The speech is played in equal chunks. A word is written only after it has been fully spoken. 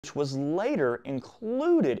which was later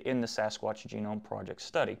included in the Sasquatch Genome Project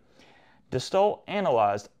study. Distol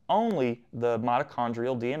analyzed only the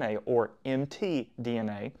mitochondrial DNA, or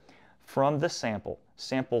mtDNA, from the sample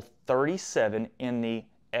 37 in the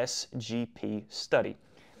SGP study,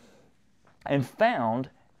 and found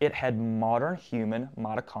it had modern human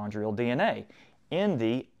mitochondrial DNA in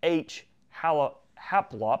the H.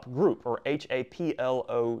 haplop group, or HAPLOGROUP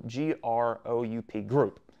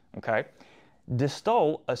group. Okay?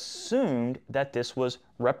 Distol assumed that this was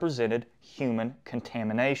represented human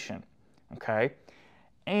contamination. Okay?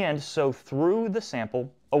 And so threw the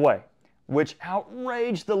sample away, which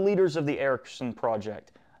outraged the leaders of the Erickson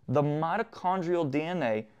project. The mitochondrial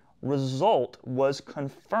DNA result was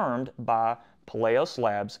confirmed by Paleos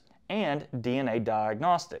Labs and DNA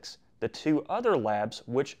Diagnostics, the two other labs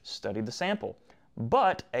which studied the sample.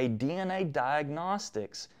 But at DNA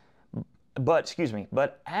Diagnostics,